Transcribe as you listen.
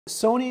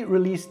Sony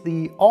released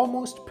the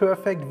almost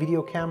perfect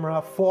video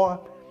camera for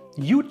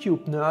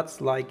YouTube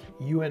nerds like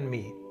you and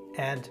me.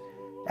 And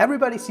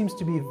everybody seems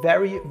to be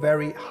very,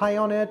 very high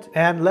on it.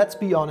 And let's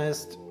be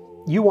honest,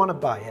 you want to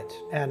buy it.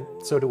 And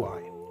so do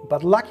I.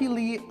 But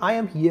luckily, I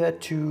am here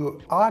to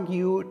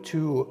argue,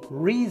 to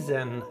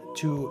reason,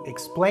 to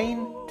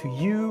explain to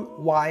you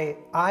why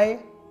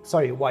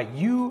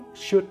you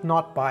should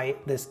not buy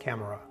this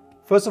camera.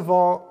 First of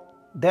all,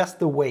 there's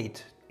the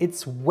weight.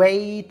 It's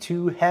way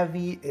too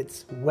heavy,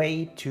 it's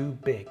way too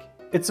big.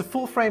 It's a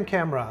full frame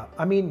camera.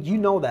 I mean, you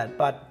know that,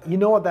 but you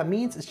know what that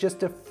means? It's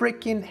just a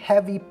freaking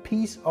heavy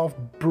piece of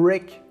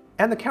brick.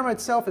 And the camera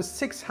itself is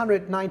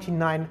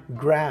 699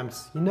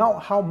 grams. You know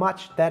how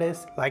much that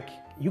is? Like,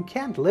 you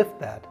can't lift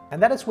that.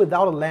 And that is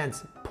without a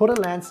lens. Put a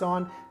lens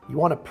on, you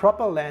want a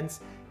proper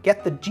lens,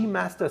 get the G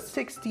Master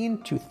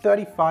 16 to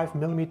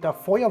 35mm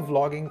for your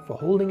vlogging, for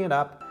holding it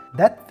up.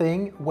 That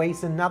thing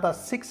weighs another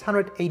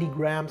 680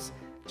 grams,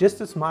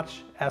 just as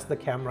much as the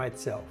camera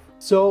itself.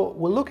 So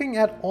we're looking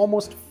at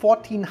almost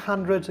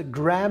 1400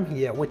 gram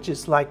here, which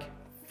is like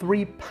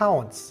 3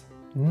 pounds.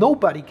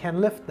 Nobody can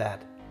lift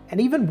that.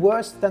 And even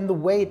worse than the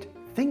weight,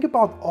 think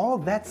about all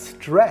that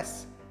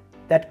stress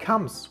that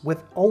comes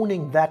with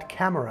owning that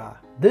camera.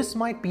 This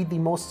might be the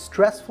most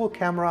stressful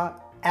camera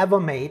ever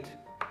made,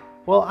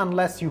 well,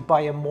 unless you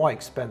buy a more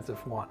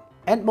expensive one.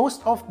 And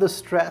most of the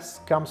stress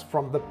comes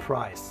from the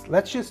price.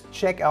 Let's just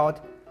check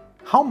out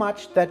how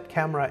much that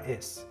camera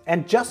is.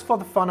 And just for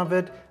the fun of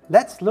it,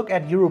 let's look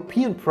at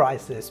European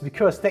prices,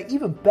 because they're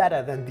even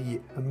better than the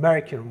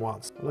American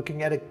ones.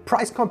 Looking at a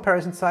price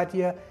comparison site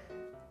here,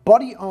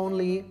 body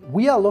only,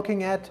 we are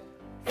looking at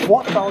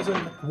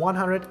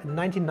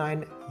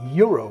 4,199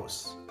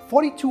 euros.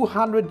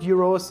 4,200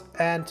 euros,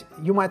 and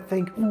you might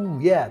think, ooh,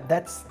 yeah,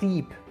 that's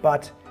steep,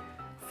 but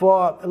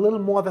for a little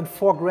more than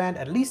 4 grand,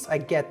 at least I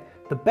get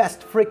the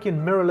best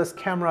freaking mirrorless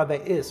camera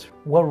there is.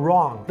 Well,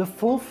 wrong. The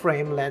full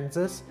frame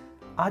lenses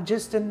are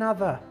just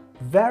another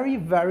very,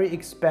 very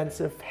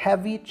expensive,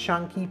 heavy,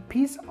 chunky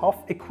piece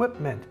of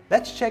equipment.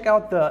 Let's check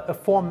out the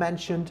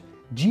aforementioned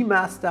G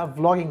Master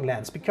vlogging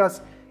lens,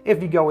 because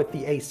if you go with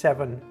the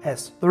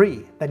A7S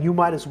III, then you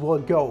might as well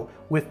go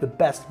with the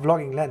best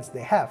vlogging lens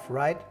they have,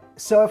 right?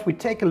 So if we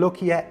take a look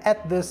here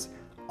at this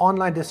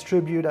online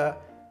distributor,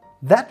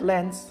 that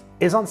lens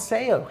is on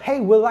sale.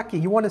 Hey, we're lucky.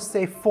 You want to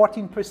save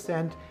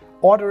 14%?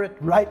 Order it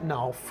right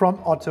now from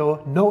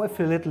Otto, no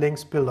affiliate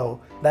links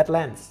below. That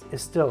lens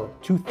is still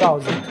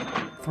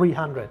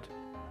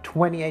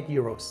 2,328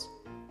 euros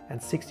and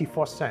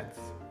 64 cents.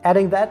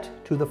 Adding that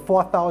to the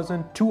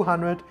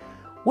 4,200,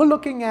 we're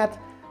looking at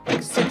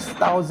like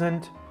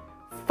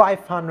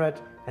 6,500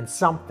 and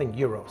something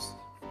euros.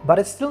 But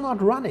it's still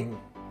not running.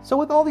 So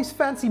with all these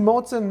fancy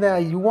modes in there,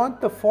 you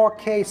want the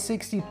 4K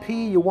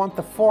 60p, you want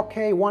the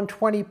 4K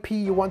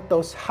 120p, you want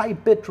those high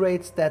bit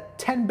rates, that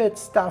 10-bit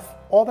stuff,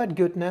 all that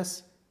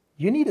goodness,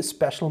 you need a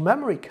special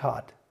memory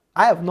card.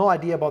 I have no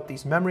idea about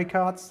these memory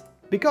cards,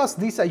 because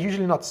these are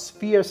usually not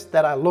spheres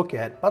that I look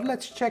at, but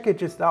let's check it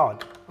just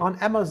out. On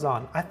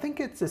Amazon, I think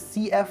it's a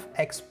CF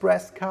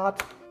Express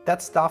card.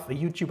 That stuff a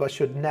YouTuber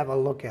should never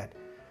look at.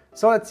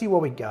 So let's see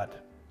what we got.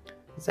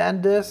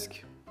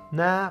 SanDisk,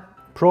 nah.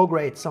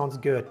 ProGrade sounds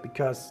good,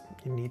 because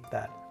you need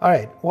that. All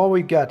right, what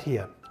we got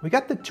here? We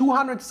got the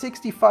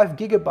 265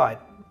 gigabyte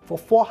for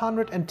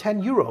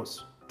 410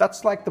 euros.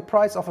 That's like the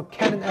price of a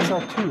Canon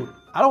SL2.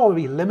 I don't want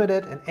to be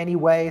limited in any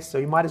way, so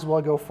you might as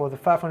well go for the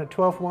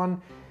 512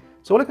 one.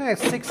 So we're looking at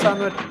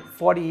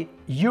 640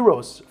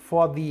 euros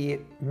for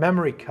the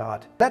memory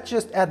card. Let's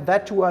just add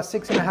that to our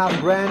 6.5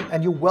 grand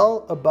and you're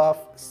well above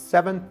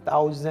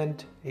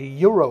 7,000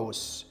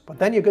 euros. But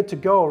then you're good to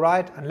go,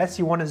 right? Unless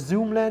you want a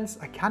zoom lens.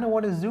 I kind of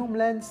want a zoom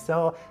lens,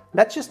 so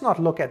let's just not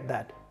look at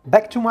that.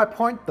 Back to my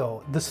point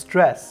though, the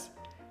stress.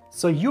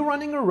 So you're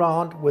running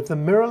around with a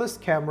mirrorless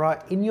camera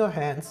in your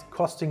hands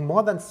costing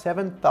more than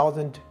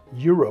 7,000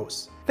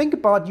 euros. Think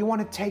about, you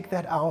want to take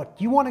that out.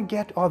 You want to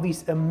get all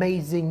these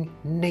amazing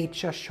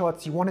nature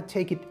shots. You want to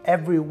take it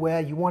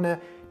everywhere. You want to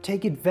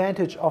take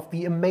advantage of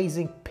the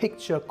amazing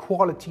picture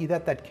quality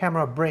that that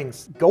camera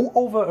brings. Go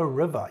over a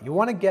river. You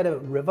want to get a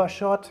river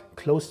shot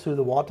close to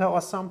the water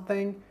or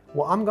something?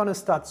 Well, I'm gonna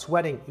start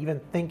sweating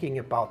even thinking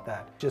about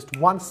that. Just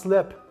one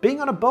slip. Being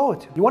on a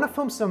boat. You wanna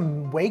film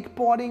some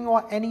wakeboarding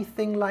or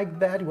anything like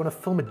that? You wanna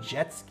film a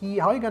jet ski?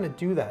 How are you gonna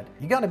do that?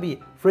 You're gonna be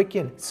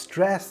freaking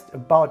stressed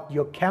about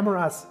your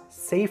camera's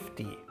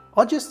safety.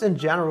 Or just in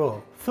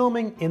general,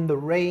 filming in the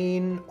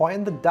rain or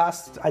in the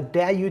dust. I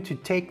dare you to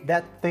take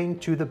that thing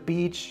to the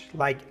beach.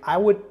 Like, I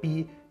would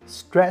be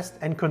stressed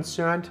and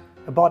concerned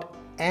about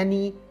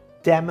any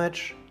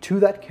damage to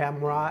that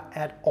camera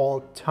at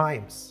all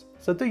times.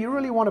 So do you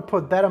really want to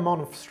put that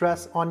amount of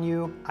stress on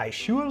you? I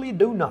surely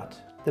do not.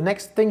 The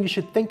next thing you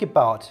should think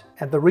about,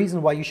 and the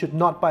reason why you should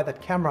not buy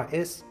that camera,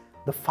 is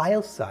the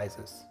file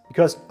sizes.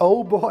 Because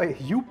oh boy,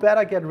 you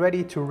better get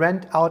ready to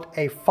rent out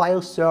a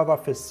file server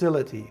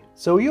facility.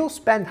 So you'll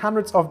spend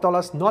hundreds of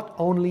dollars not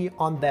only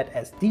on that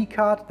SD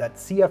card, that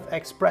CF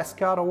Express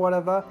card or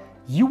whatever,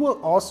 you will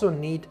also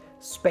need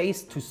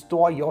space to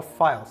store your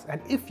files.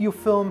 And if you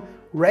film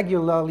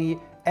regularly,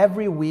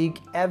 every week,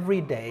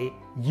 every day,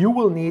 you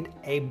will need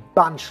a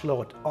bunch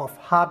load of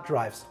hard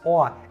drives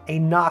or a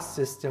NAS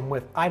system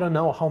with I don't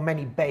know how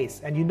many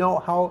bays. And you know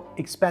how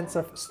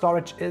expensive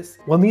storage is?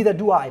 Well, neither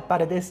do I,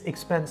 but it is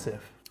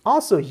expensive.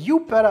 Also,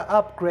 you better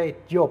upgrade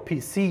your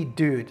PC,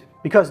 dude,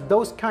 because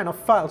those kind of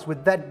files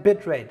with that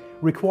bitrate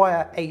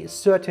require a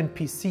certain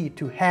PC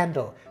to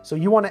handle. So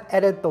you want to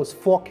edit those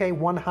 4K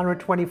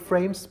 120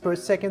 frames per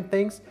second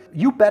things,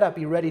 you better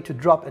be ready to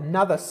drop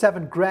another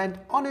 7 grand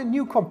on a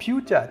new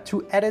computer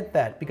to edit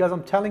that, because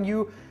I'm telling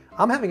you,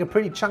 I'm having a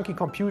pretty chunky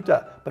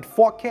computer, but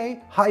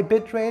 4K, high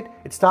bitrate,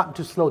 it's starting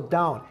to slow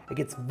down. It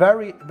gets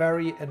very,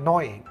 very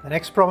annoying. The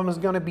next problem is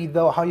going to be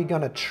though, how you're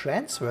going to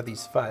transfer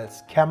these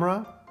files.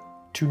 Camera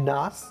to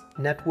NAS,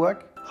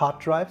 network, hard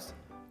drives,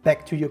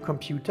 back to your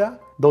computer.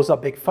 Those are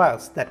big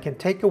files that can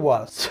take a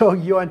while. So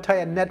your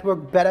entire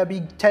network better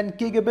be 10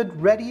 gigabit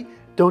ready.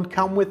 Don't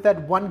come with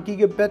that 1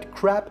 gigabit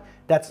crap.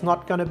 That's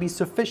not gonna be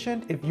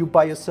sufficient if you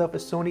buy yourself a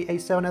Sony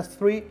A7S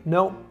III.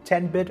 No,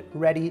 10-bit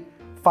ready,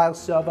 file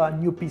server,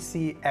 new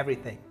PC,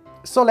 everything.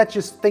 So let's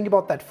just think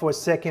about that for a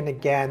second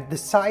again. The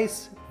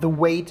size, the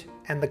weight,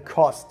 and the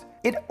cost.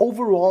 It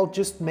overall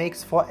just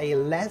makes for a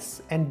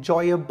less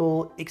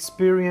enjoyable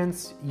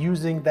experience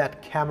using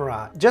that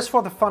camera. Just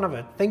for the fun of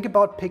it, think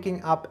about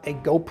picking up a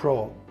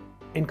GoPro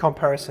in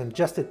comparison,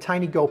 just a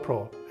tiny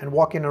GoPro, and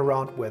walking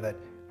around with it.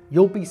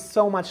 You'll be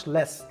so much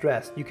less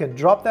stressed. You can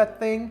drop that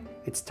thing,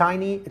 it's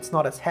tiny, it's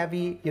not as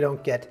heavy, you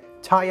don't get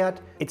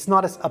tired, it's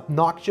not as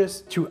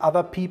obnoxious to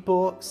other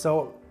people,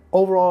 so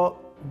overall,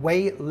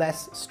 way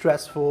less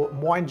stressful,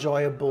 more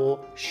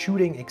enjoyable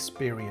shooting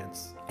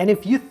experience. And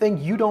if you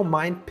think you don't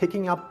mind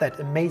picking up that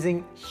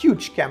amazing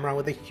huge camera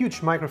with a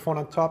huge microphone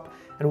on top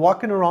and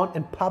walking around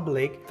in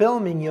public,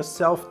 filming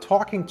yourself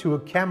talking to a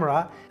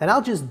camera, then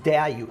I'll just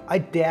dare you, I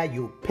dare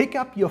you, pick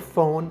up your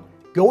phone,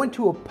 go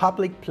into a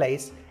public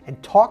place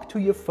and talk to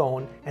your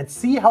phone and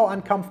see how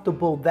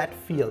uncomfortable that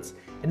feels.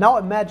 And now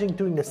imagine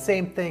doing the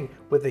same thing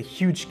with a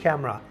huge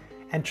camera.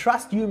 And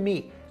trust you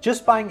me,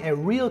 just buying a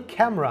real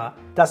camera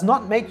does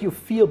not make you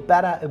feel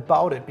better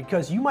about it,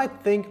 because you might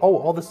think, oh,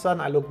 all of a sudden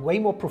I look way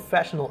more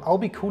professional, I'll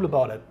be cool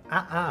about it.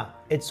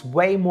 It's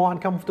way more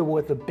uncomfortable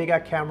with a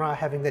bigger camera,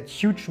 having that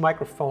huge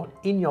microphone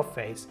in your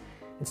face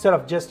instead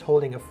of just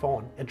holding a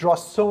phone. It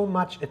draws so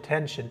much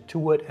attention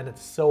to it and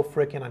it's so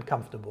freaking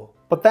uncomfortable.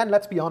 But then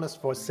let's be honest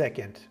for a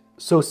second.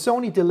 So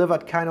Sony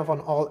delivered kind of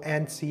on all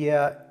ends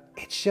here.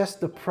 It's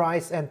just the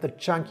price and the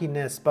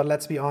chunkiness, but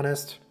let's be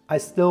honest, I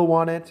still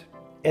want it.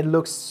 It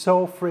looks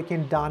so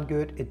freaking darn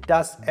good. It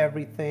does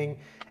everything.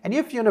 And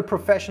if you're in a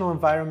professional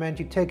environment,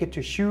 you take it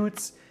to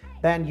shoots,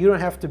 then you don't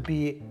have to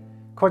be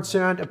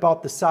concerned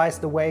about the size,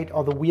 the weight,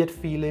 or the weird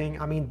feeling.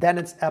 I mean, then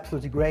it's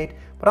absolutely great.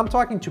 But I'm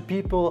talking to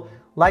people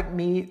like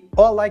me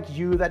or like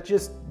you that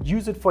just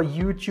use it for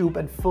YouTube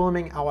and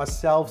filming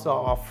ourselves or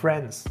our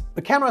friends.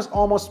 The camera is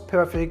almost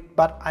perfect,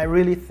 but I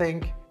really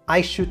think I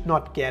should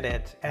not get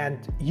it,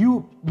 and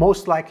you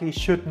most likely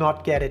should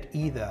not get it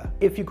either.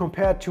 If you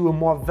compare it to a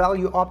more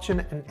value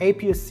option, an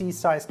APS-C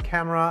sized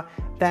camera,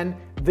 then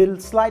the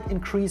slight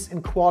increase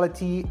in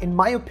quality, in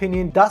my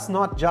opinion, does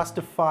not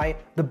justify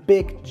the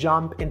big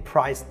jump in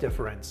price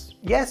difference.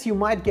 Yes, you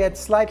might get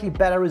slightly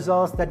better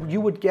results that you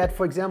would get,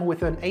 for example,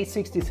 with an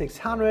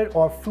A6600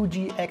 or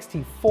Fuji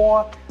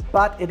X-T4,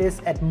 but it is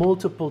at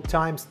multiple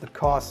times the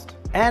cost.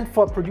 And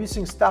for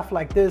producing stuff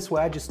like this,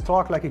 where I just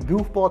talk like a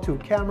goofball to a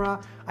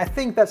camera, I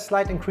think that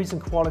slight increase in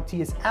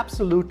quality is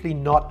absolutely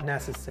not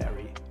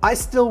necessary. I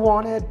still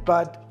want it,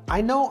 but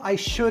I know I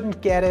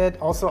shouldn't get it.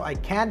 Also, I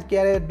can't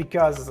get it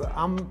because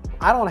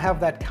I don't have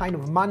that kind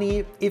of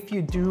money. If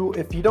you do,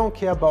 if you don't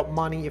care about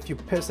money, if you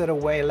piss it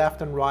away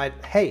left and right,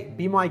 hey,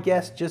 be my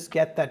guest, just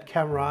get that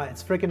camera.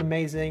 It's freaking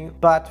amazing.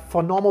 But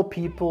for normal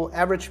people,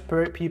 average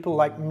people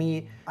like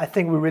me, I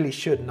think we really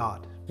should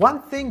not.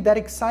 One thing that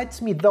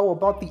excites me though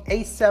about the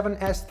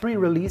A7S III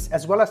release,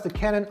 as well as the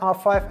Canon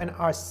R5 and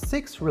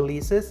R6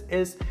 releases,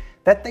 is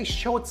that they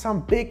showed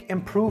some big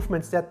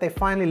improvements, that they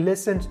finally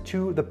listened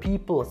to the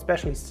people,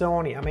 especially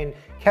Sony. I mean,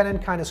 Canon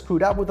kind of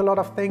screwed up with a lot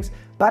of things,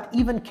 but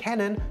even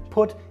Canon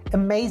put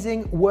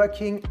amazing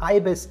working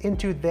IBIS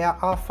into their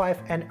R5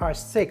 and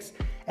R6.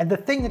 And the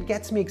thing that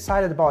gets me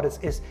excited about this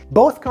is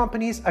both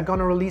companies are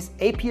gonna release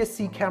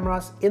APS-C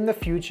cameras in the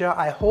future.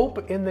 I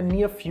hope in the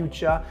near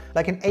future,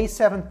 like an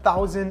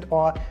A7000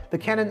 or the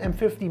Canon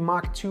M50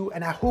 Mark II.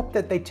 And I hope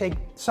that they take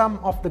some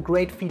of the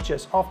great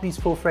features of these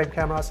full frame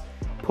cameras,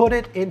 put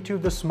it into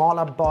the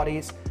smaller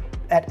bodies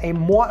at a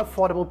more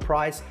affordable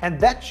price, and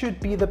that should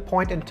be the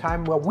point in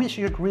time where we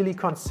should really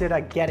consider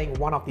getting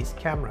one of these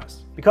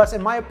cameras. Because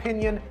in my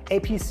opinion,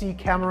 APS-C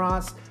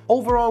cameras,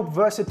 overall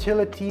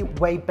versatility,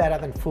 way better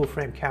than full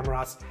frame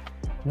cameras,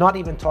 not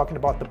even talking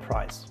about the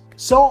price.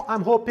 So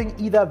I'm hoping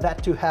either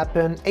that to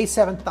happen,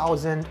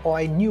 A7000 or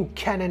a new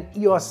Canon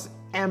EOS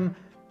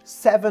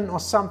M7 or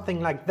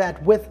something like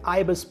that with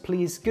IBIS,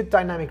 please, good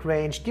dynamic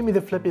range, give me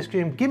the flippy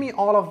screen, give me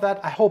all of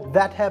that. I hope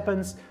that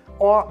happens,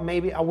 or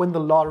maybe I win the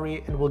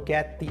lottery and we'll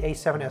get the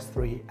A7S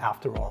III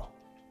after all.